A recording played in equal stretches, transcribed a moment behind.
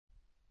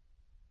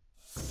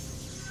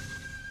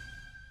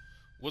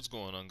What's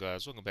going on,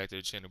 guys? Welcome back to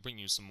the channel.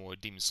 Bringing you some more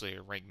Demon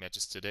Slayer ranked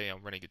matches today.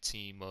 I'm running a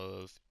team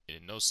of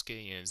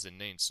Inosuke and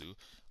Zenitsu.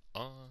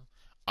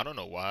 I don't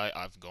know why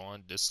I've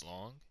gone this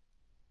long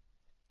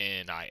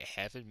and I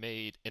haven't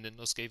made an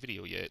Inosuke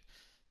video yet.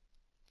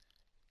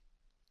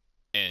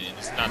 And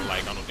it's not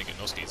like I don't think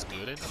Inosuke is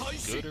good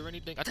or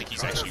anything. I think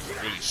he's actually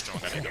really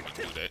strong. I didn't even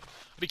do that.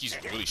 I think he's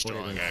really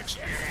strong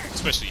actually,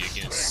 especially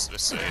against,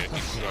 let's say, people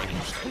who already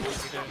used to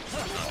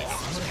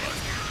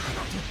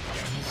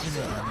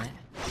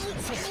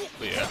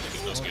But yeah, I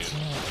think Inosuke is a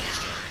really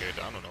strong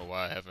character. I don't know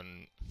why I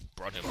haven't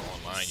brought him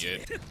online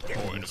yet,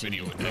 or in a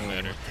video with that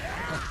matter.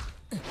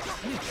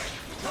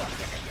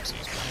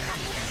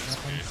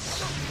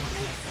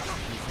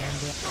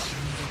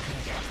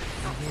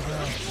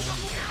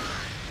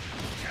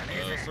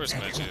 First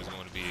match is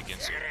going to be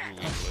against a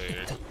Rui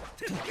player.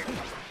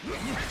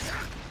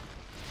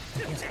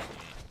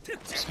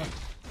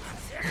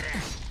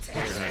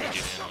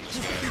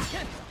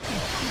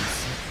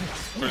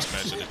 First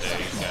match of the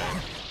day,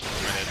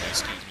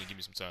 excuse me, give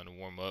me some time to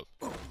warm up.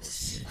 Alright,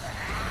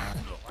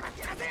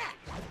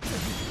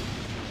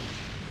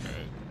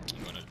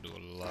 I'm gonna do a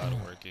lot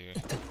of work here. I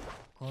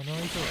can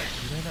run through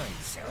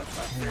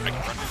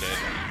that.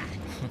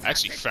 I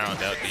actually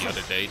found out the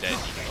other day that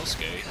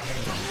Inosuke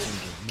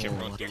can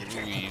run through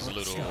Rui's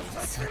little,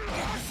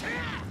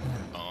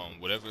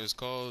 whatever it's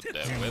called,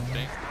 that web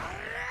thing.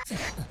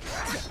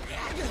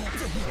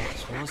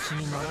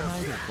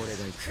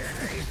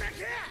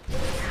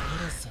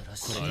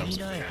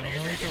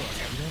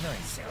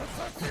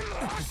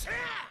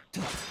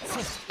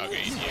 Okay, yeah,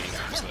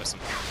 he's lesson.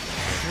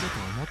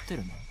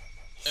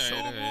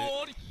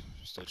 Alright.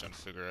 Still trying to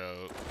figure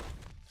out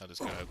how this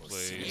guy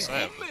plays. I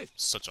have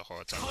such a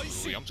hard time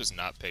with Rui. I'm just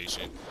not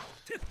patient.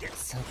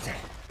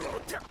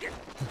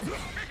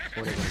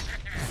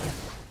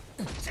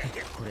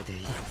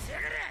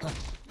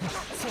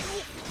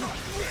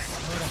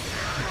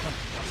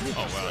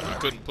 Oh wow, I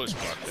couldn't push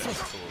block that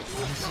before.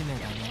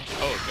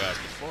 Oh guys,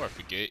 before I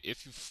forget,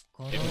 if you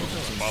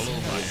follow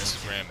my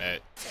Instagram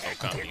at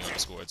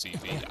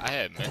lll-Okamii-lll, I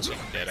had mentioned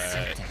that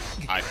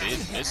I did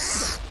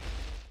miss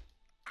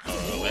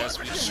last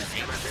week's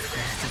stream,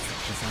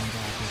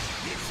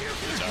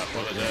 which I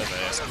apologize, I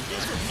asked what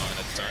was going on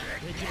at the time.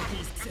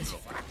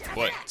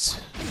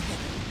 But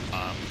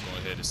I'm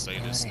going ahead and say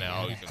this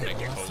now. You can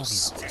make a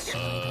post.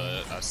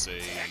 I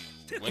say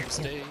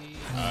Wednesday.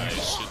 I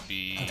should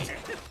be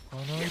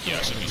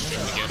streaming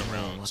again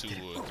around 2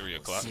 or 3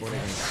 o'clock. You can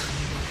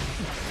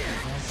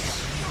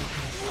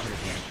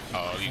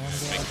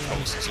make a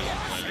post too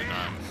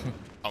when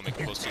I'll make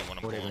a post too when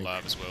I'm going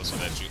live as well, so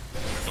that you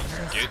don't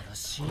forget.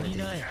 This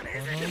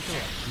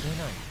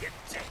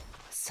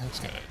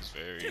guy is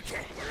very.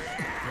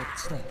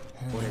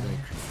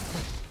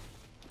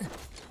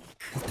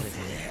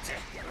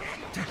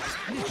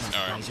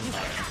 Alright, I'm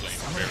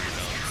playing very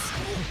dumb.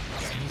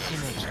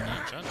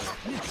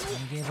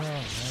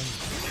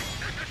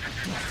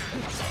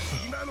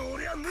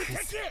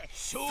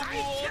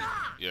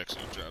 You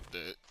actually dropped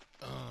that.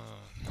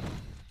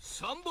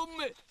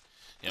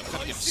 Yeah, I'm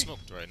kind of getting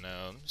smoked right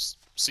now. Let's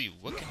see,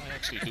 what can I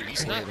actually do?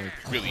 He's not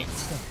really.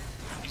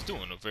 He's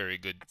doing a very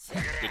good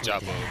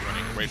job of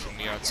running away from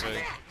me, I'd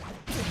say.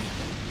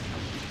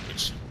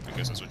 Which, I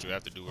guess that's what you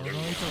have to do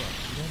early.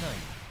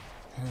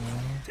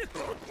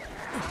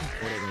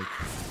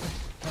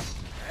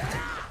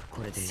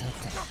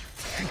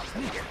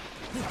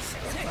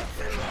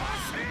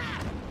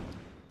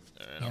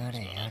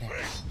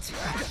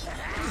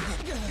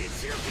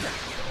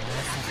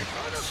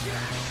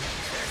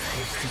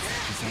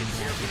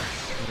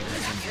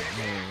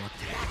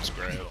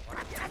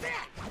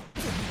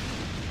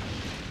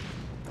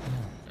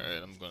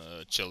 Alright, I'm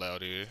gonna chill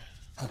out here.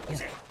 I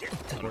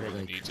don't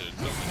really need to do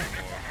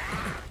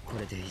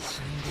anymore.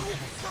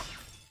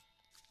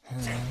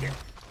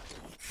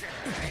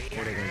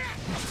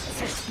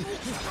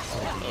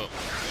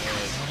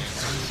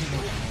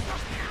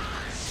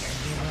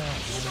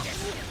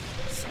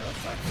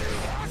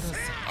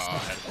 Oh, I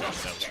had a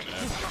feeling that was gonna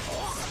happen.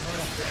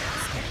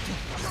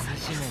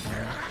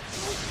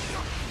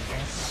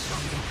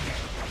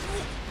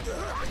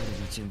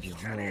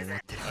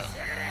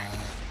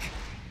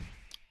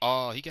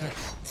 Oh, he got it.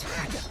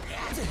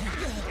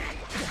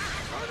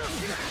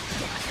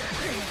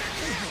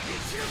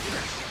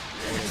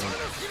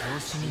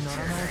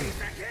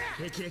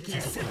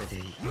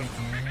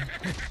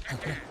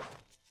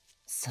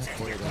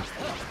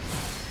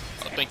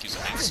 Oh, thank you,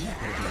 Zenitsu.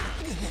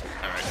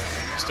 Alright,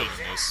 still in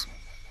this.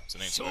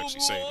 Zenitsu actually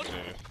saved me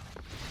there.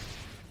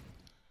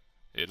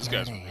 Yeah, this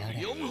guy's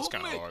really good. It's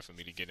kind of hard for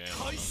me to get in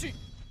on him.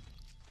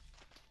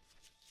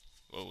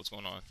 Whoa, what's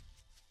going on?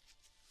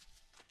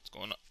 What's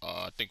going on?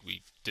 I think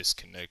we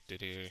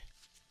disconnected here.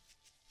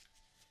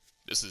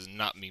 This is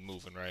not me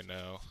moving right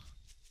now.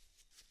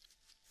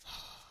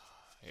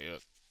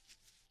 Yep.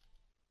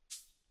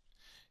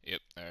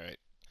 Yep, alright.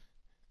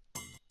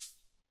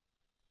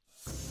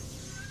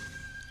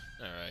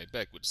 Alright,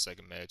 back with the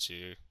second match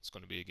here. It's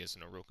going to be against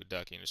an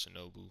Inosuke and a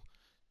Shinobu.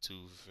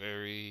 Two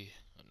very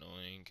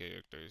annoying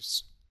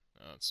characters.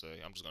 I'd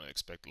say I'm just gonna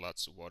expect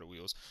lots of water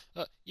wheels.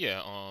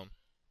 Yeah.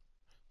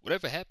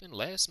 Whatever happened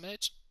last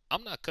match,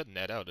 I'm not cutting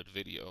that out of the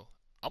video.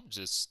 I'm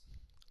just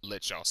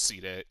let y'all see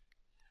that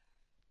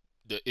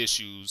the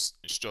issues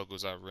and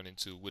struggles I run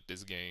into with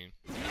this game.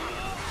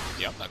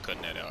 Yeah, I'm not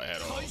cutting that out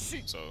at all.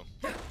 So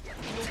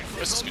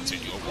let's just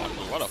continue. Oh,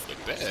 what off the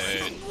bat?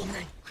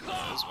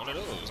 It's one of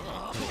those,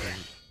 huh?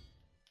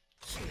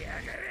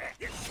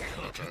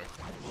 Okay.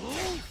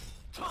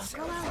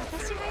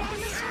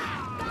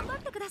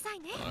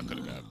 I could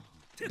have got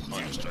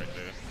punched right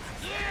there.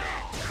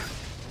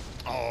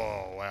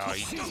 Oh wow,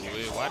 he threw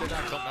it. Why did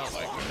I come out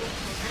like that?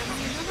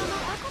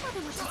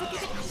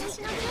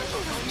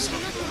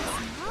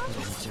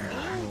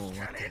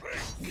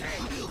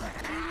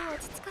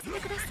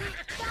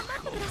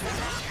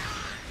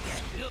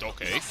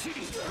 Okay.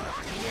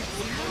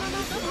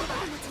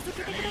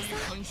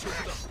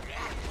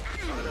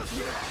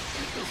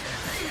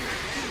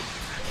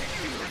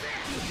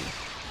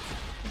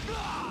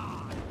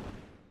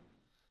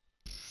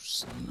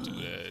 Just do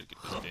that,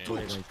 get the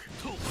damage.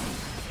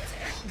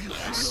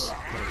 Nice.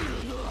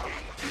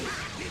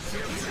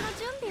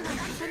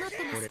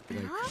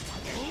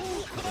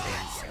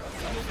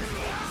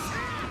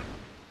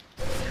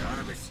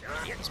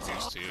 Let's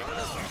boost here.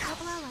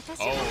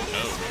 Oh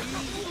no.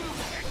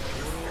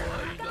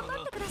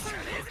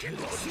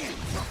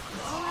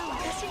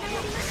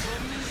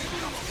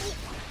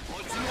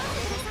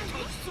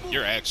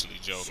 You're actually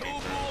joking,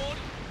 bro.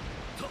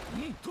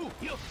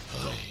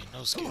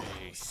 Inosuke.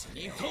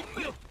 Come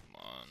on,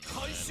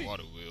 man.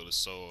 Water wheel is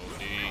so OD.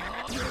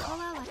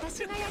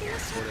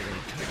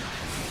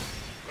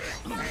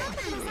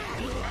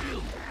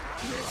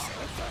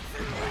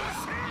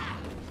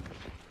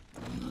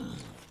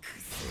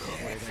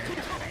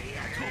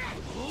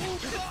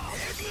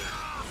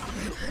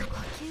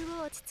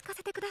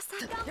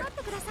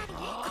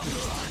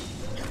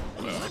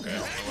 Well, okay, I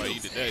don't know why you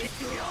did that.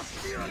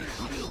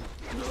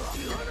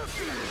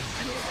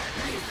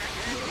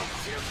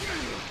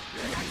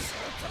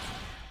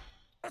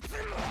 I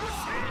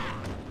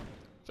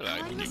feel like I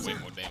can get way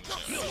more damage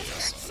than I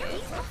saw that.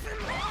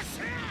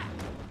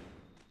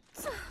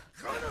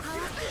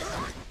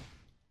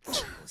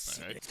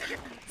 Alright.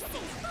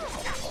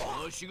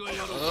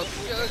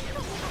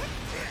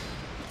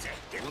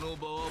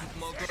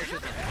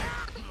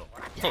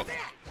 Huh.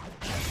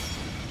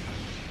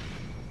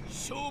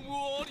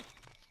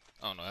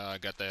 I don't know how I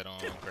got that on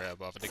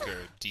grab off. I think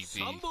her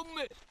DP,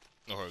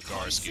 or her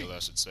guard skill, I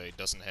should say,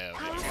 doesn't have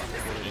any armor.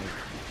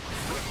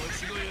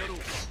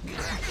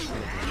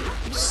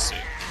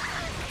 Sick.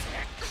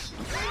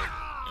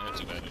 Yeah,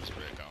 too bad it was a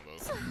great combo.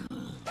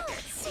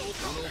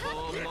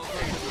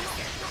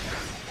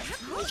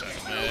 Trying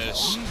to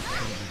mash.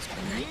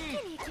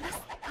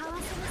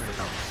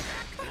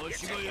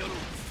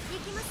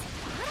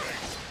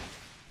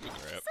 Good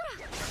grab.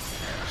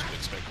 Should have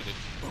expected it.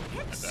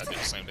 I did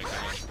the same thing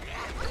coming.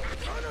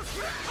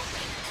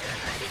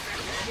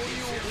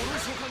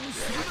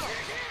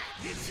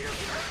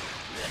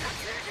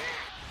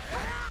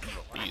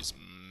 He's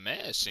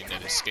mashing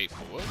that escape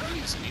for what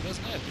reason? He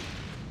doesn't have it.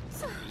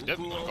 He's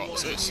definitely gonna call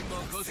assist.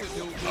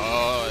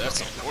 Oh, that's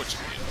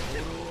unfortunate.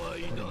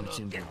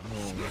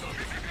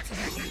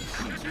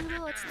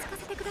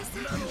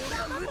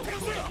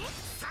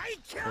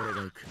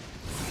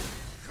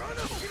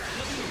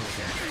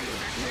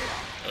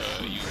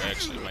 You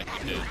actually might be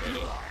dead,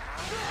 buddy.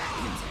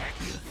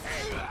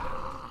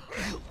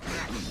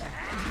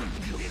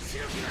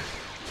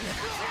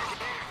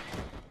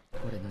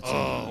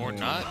 Oh, or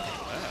not?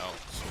 Wow.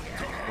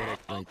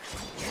 I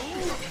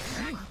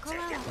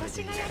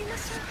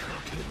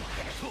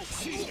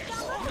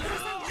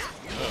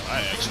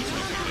actually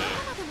might be dead.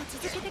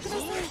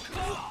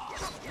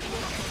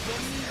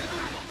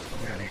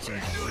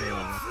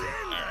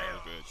 Alright,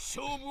 we're good.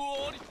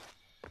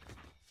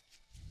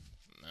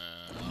 I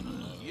don't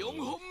know.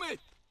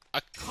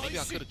 Maybe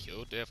I could have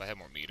killed there if I had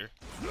more meter.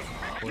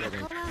 Alright,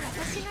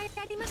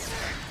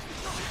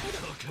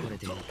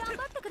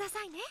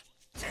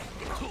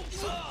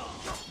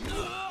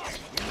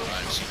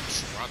 she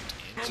dropped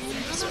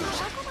into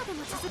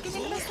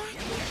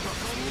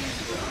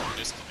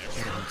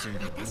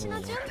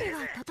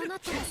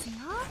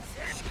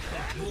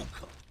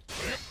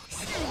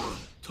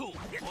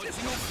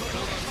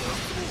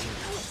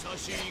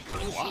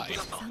Why?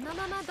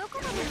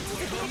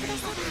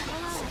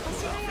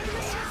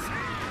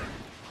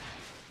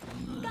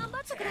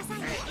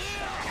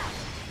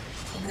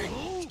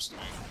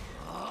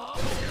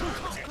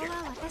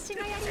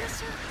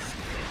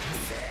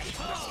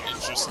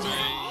 Interesting. I'm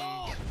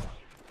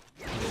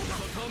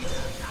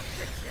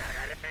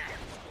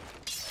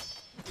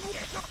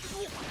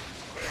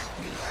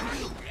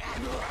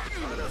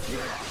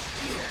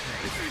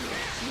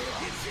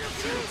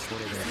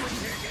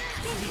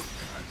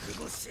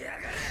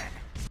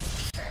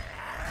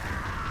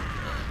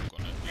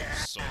gonna do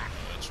so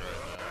much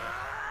right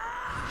now.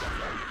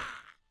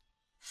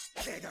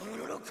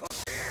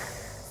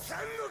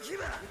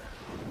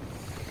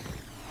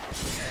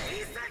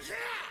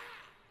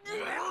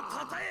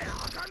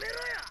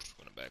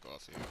 Gonna back off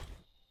off here.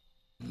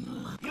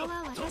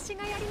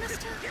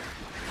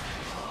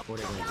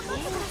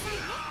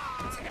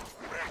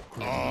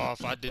 Oh,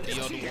 if I did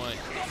the other one.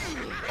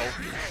 Oh,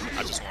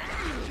 I just won.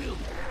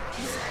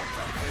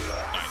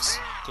 Nice.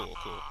 Cool,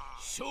 cool.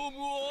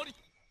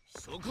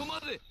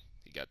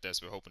 He got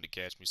desperate hoping to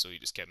catch me, so he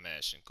just kept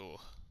mashing.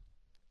 Cool.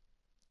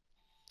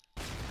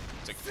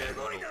 Take that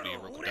one over the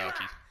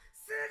Rokodaki.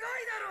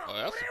 Oh,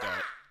 I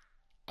forgot.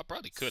 I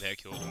probably could have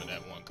killed him in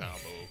that one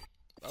combo.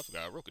 I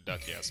forgot.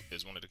 Rokodaki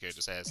is one of the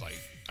characters that has, like,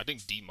 I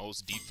think the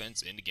most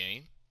defense in the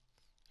game.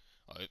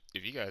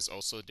 If you guys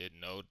also didn't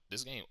know,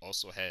 this game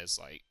also has,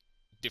 like,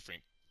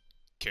 different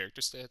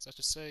character stats, I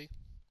should say.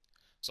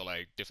 So,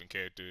 like, different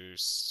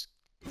characters,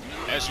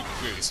 as you can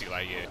clearly see,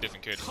 like, yeah,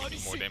 different characters can do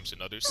more damage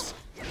than others,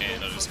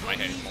 and others might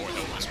have more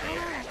health as well.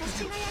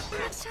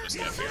 Just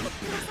that fair.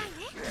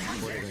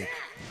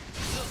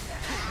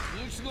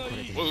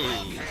 Whoa!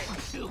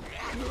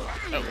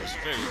 That was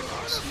very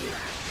close.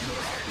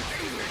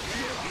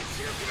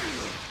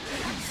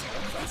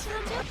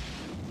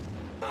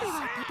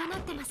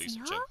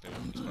 Decent check there.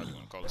 He's probably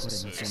gonna call us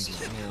assist.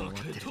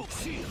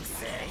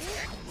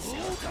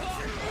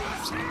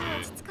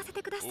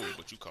 Ooh,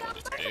 but you called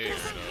it there,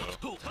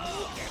 though.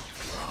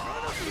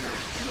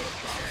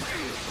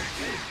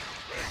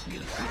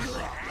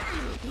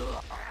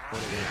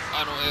 I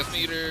don't have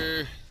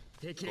meter.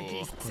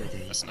 Cool.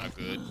 That's not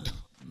good.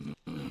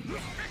 Oh,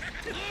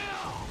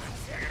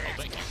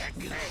 thank you.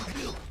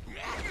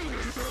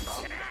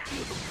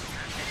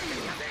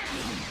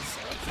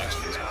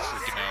 Actually,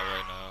 freaking out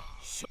right now.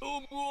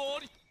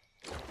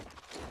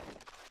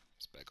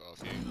 Let's back off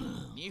here.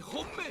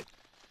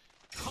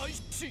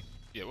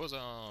 Yeah, what was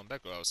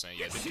back what I was saying?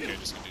 Yeah, different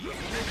characters can do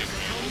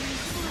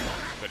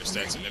different better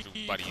stats than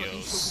everybody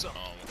else.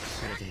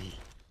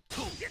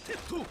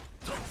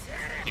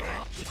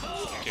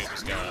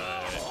 Characters got,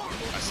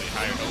 I say,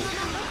 higher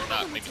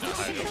health. Maybe not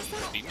higher health,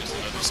 defense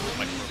than others.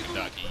 Like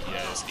Rokodaki, he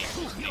has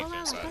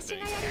defense, I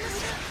think.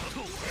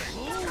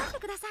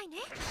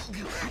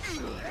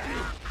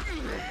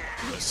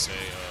 Let's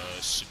say,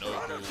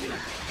 Shinobu.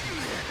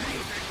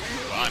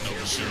 Well, I know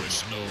for sure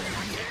Shinobu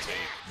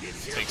can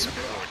take some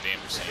more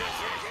damage than,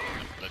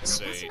 let's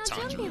say,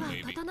 Tanjiro,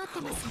 maybe.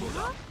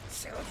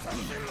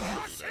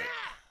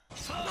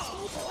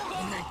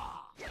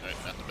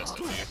 Not the best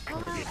idea.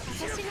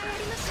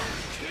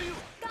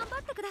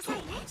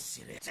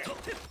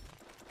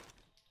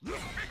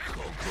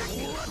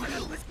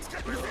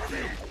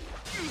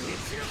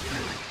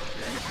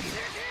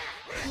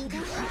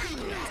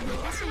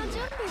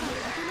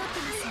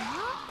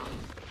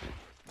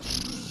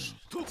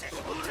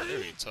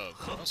 Very tough.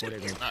 Inosuke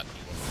does not do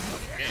a lot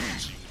of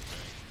damage, you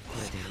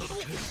would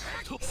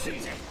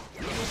think.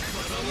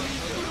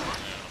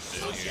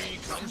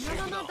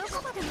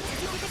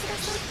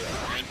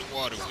 And the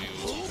water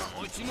wheels.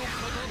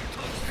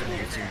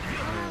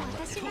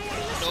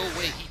 No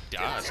way he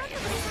dies.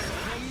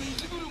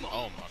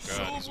 Oh my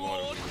god, these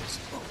water wheels.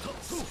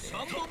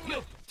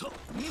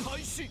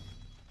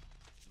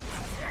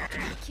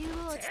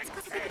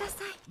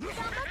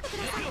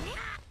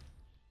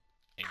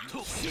 And you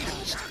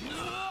dodged.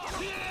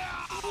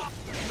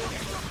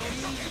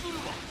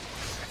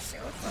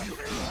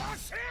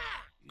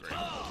 Great.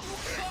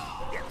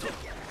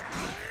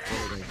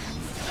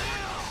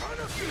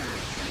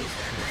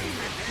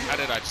 How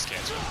did I just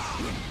catch him?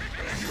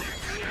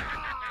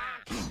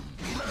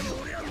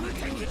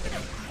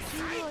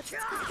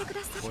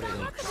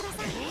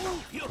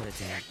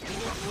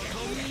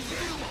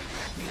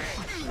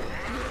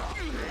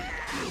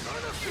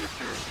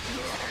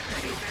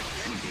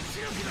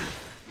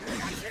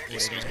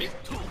 Excuse me?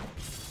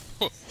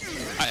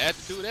 I had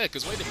to do that,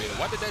 because wait a minute,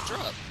 why did that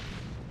drop?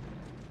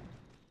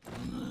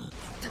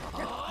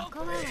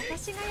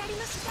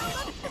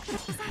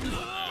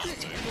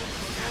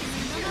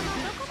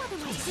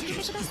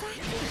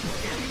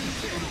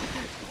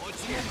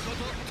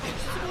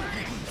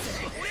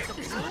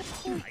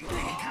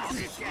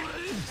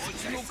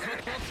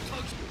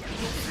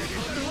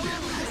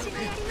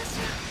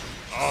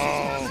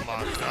 Oh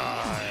my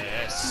god,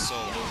 that's so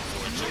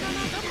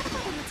unfortunate.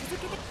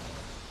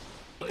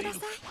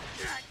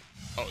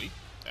 Oh, he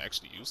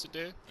actually used it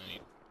there? I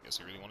guess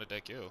he really wanted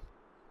that kill.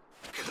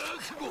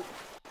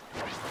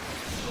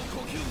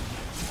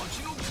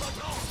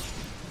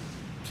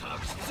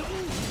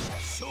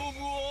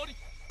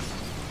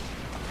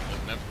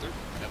 Never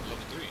level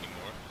 3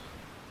 anymore.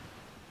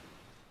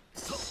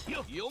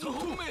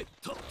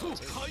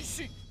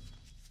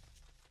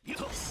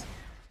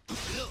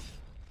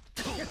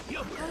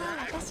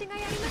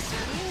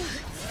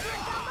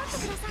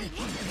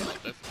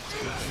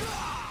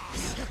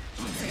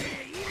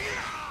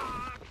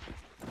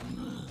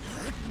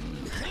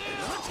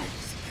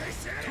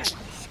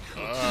 I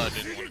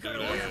didn't want to do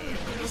that.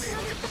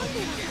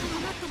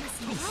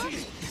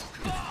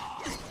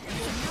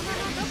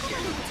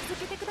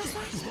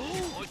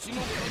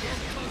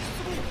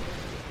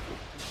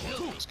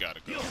 It's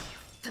gotta go.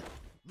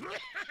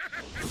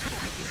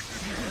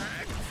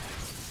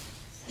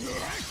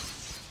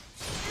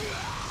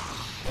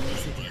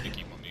 I need to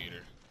keep my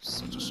meter. So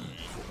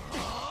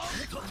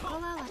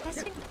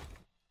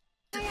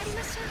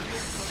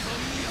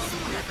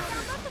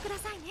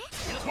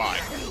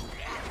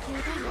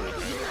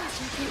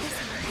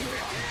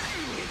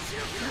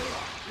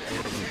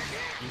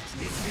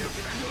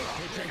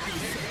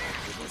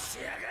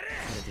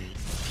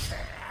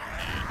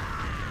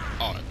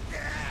Oh,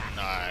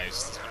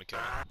 nice. It's gonna kill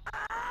him.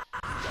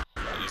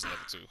 Oh, he's level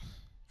 2.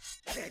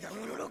 I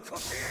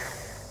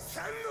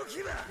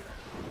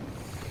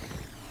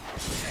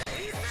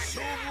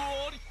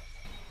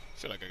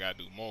feel like I gotta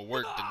do more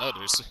work than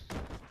others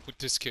with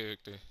this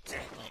character.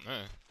 Oh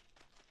man.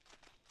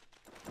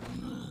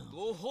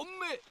 5本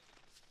目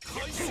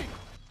開始。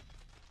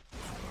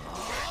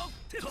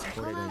こ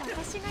こは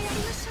私がやり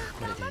ましょ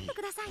う。頑張って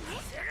くださいね。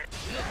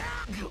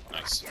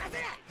Nice.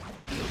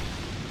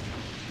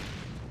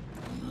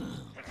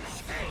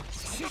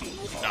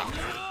 Nah.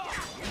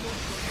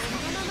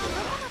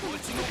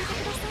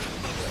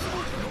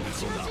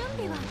 準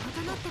備は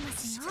整ってま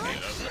すよ。使っ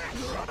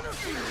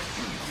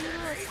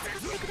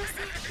てくださ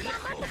い。頑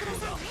張ってくだ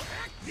さいね。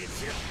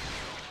力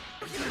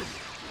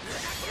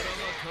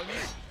が鍵。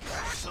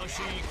久し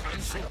い感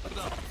触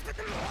だ。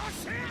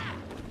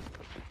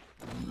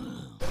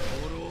こ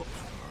こ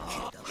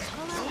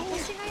は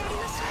私がやりま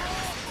しょ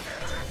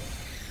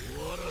う。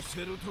終わらせ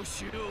るとし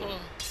よう。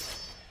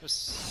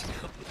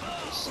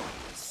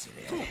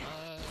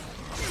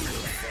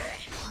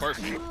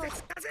Perfect.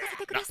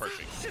 Not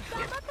perfect.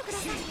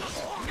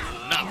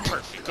 Not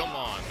perfect. Come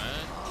on,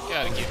 man. You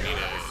gotta give me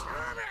that.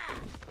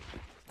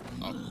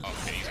 Oh,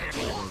 okay. He's not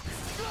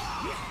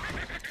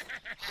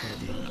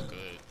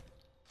good.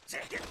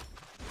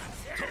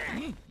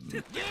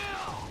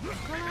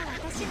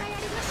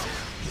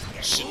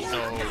 Shit, no.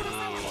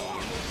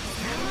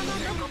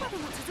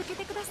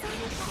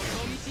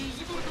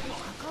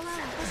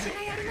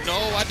 No,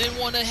 I didn't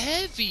want a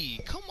heavy.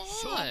 Come on,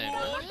 man.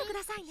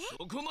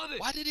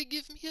 Why did it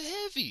give me a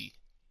heavy?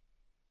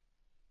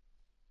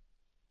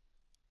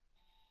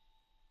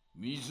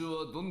 水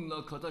はどん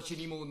な形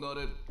にもな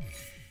れる。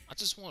I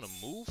just want to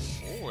move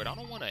forward. I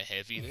don't want a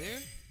heavy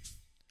there.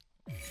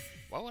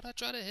 Why would I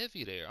try to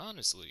heavy there,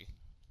 honestly?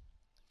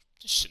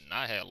 Just should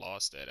not have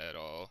lost that at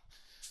all.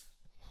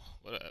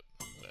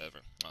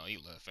 Whatever. Oh, he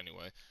left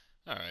anyway.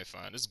 Alright,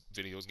 fine. This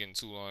video is getting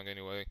too long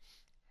anyway.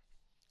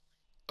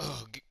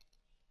 Oh,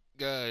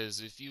 guys,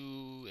 if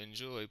you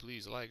enjoy,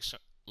 please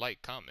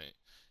like, comment,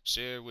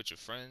 share with your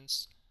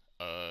friends.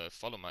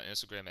 Follow my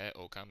Instagram at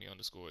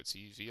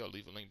lll-Okamii-tv. I'll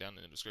leave a link down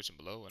in the description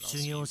below, and I'll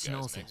see you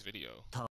guys next video.